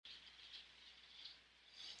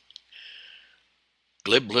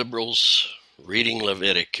Glib liberals reading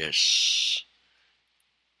Leviticus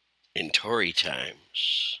in Tory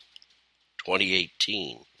Times,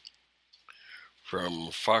 2018, from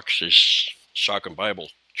Fox's Shocking Bible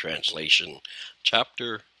Translation,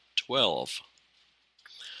 Chapter 12.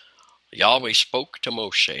 Yahweh spoke to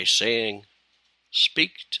Moshe, saying,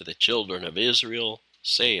 "Speak to the children of Israel,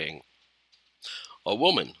 saying, A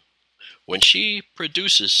woman, when she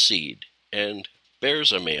produces seed and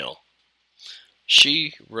bears a male,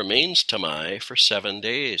 she remains tamai for 7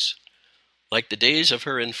 days, like the days of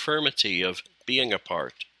her infirmity of being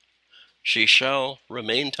apart. She shall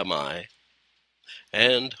remain tamai,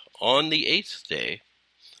 and on the 8th day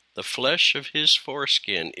the flesh of his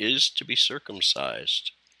foreskin is to be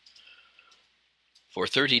circumcised. For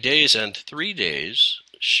 30 days and 3 days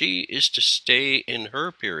she is to stay in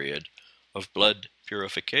her period of blood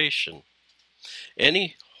purification.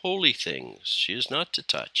 Any holy things she is not to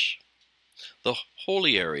touch. The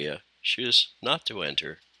holy area she is not to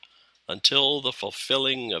enter until the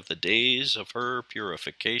fulfilling of the days of her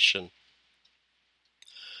purification.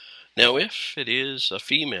 Now if it is a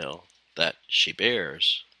female that she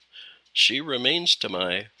bears, she remains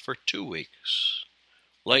tamai for 2 weeks,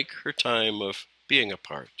 like her time of being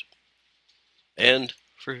apart. And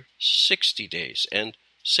for 60 days and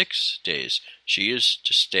 6 days she is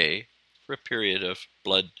to stay for a period of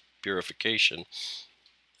blood purification.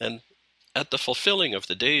 And at the fulfilling of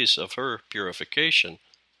the days of her purification,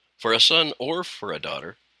 for a son or for a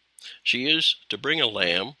daughter, she is to bring a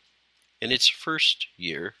lamb in its first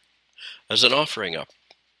year as an offering up,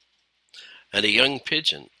 and a young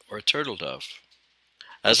pigeon or a turtle dove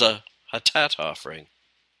as a hatat offering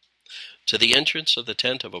to the entrance of the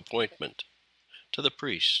tent of appointment to the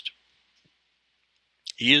priest.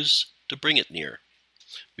 He is to bring it near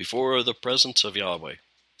before the presence of Yahweh,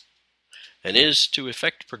 and is to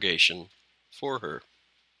effect purgation for her.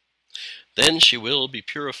 Then she will be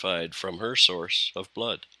purified from her source of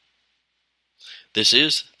blood. This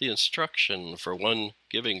is the instruction for one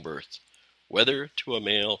giving birth, whether to a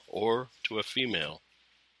male or to a female.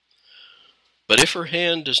 But if her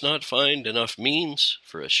hand does not find enough means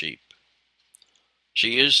for a sheep,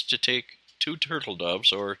 she is to take 2 turtle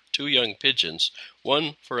doves or 2 young pigeons,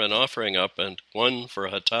 one for an offering up and one for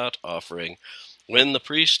a hatat offering, when the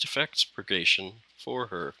priest effects purgation for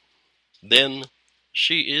her. Then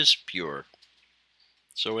she is pure.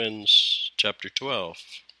 So ends chapter 12.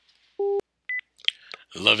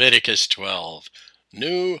 Leviticus 12.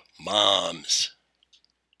 New moms.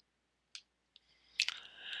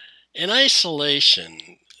 In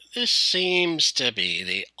isolation, this seems to be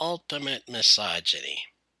the ultimate misogyny,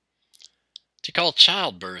 to call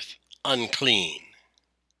childbirth unclean.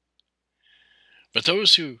 But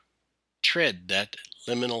those who tread that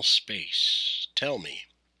liminal space tell me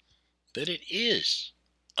that it is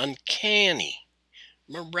uncanny,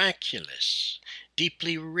 miraculous,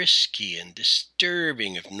 deeply risky and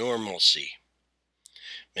disturbing of normalcy.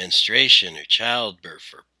 Menstruation or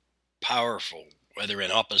childbirth are powerful, whether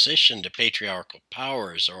in opposition to patriarchal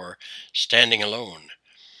powers or standing alone.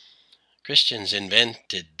 Christians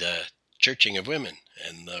invented the churching of women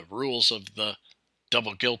and the rules of the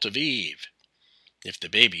double guilt of Eve, if the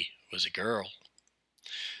baby was a girl.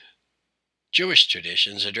 Jewish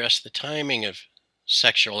traditions address the timing of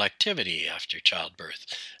sexual activity after childbirth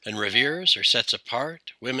and reveres or sets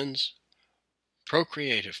apart women's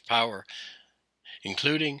procreative power,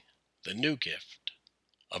 including the new gift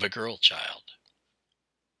of a girl child.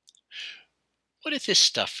 What if this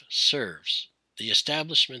stuff serves the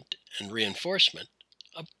establishment and reinforcement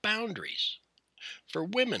of boundaries for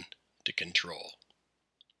women to control?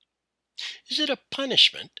 Is it a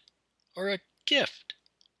punishment or a gift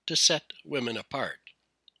to set women apart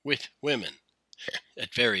with women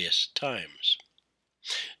at various times?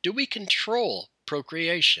 Do we control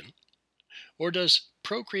procreation, or does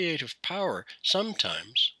procreative power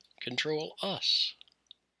sometimes control us?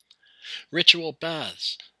 Ritual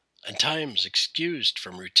baths and times excused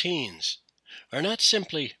from routines are not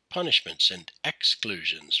simply punishments and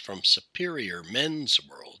exclusions from superior men's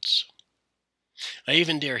worlds. I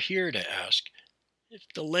even dare here to ask if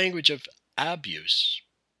the language of abuse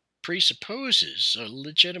presupposes a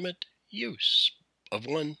legitimate use of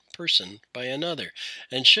one person by another,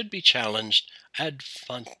 and should be challenged ad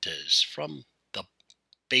fontes from the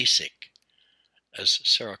basic, as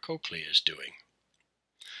Sarah Coakley is doing.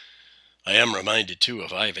 I am reminded too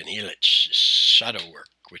of Ivan Illich's shadow work,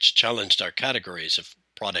 which challenged our categories of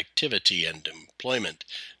productivity and employment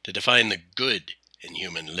to define the good in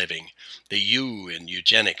human living, the you in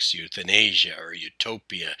eugenics, euthanasia, or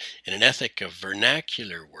utopia, in an ethic of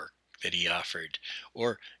vernacular work that he offered,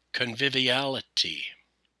 or conviviality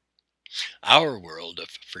Our world of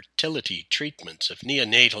fertility treatments, of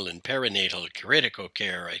neonatal and perinatal, critical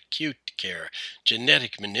care, acute care,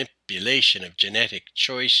 genetic manipulation of genetic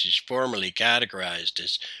choices formerly categorized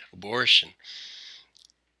as abortion,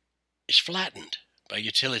 is flattened by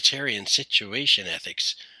utilitarian situation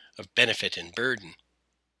ethics of benefit and burden.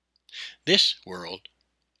 This world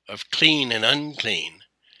of clean and unclean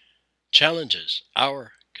challenges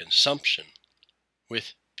our consumption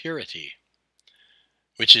with purity,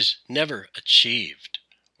 which is never achieved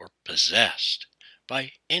or possessed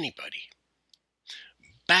by anybody.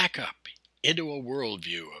 Back up into a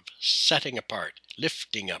worldview of setting apart,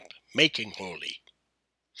 lifting up, making holy.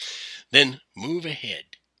 Then move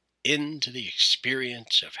ahead into the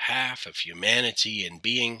experience of half of humanity in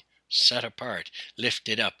being set apart,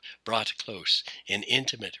 lifted up, brought close in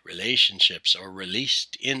intimate relationships, or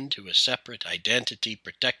released into a separate identity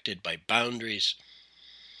protected by boundaries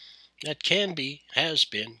that can be, has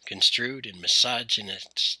been, construed in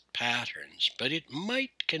misogynist patterns, but it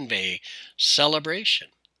might convey celebration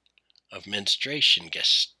of menstruation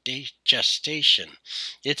gestation.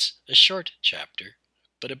 It's a short chapter,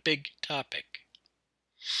 but a big topic.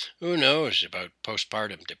 Who knows about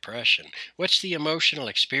postpartum depression? What's the emotional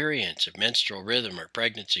experience of menstrual rhythm or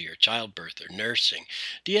pregnancy or childbirth or nursing?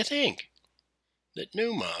 Do you think that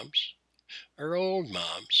new moms or old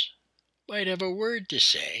moms might have a word to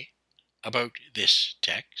say about this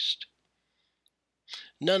text?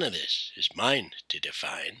 None of this is mine to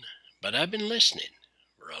define, but I've been listening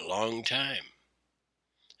for a long time,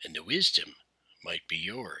 and the wisdom might be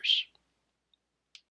yours.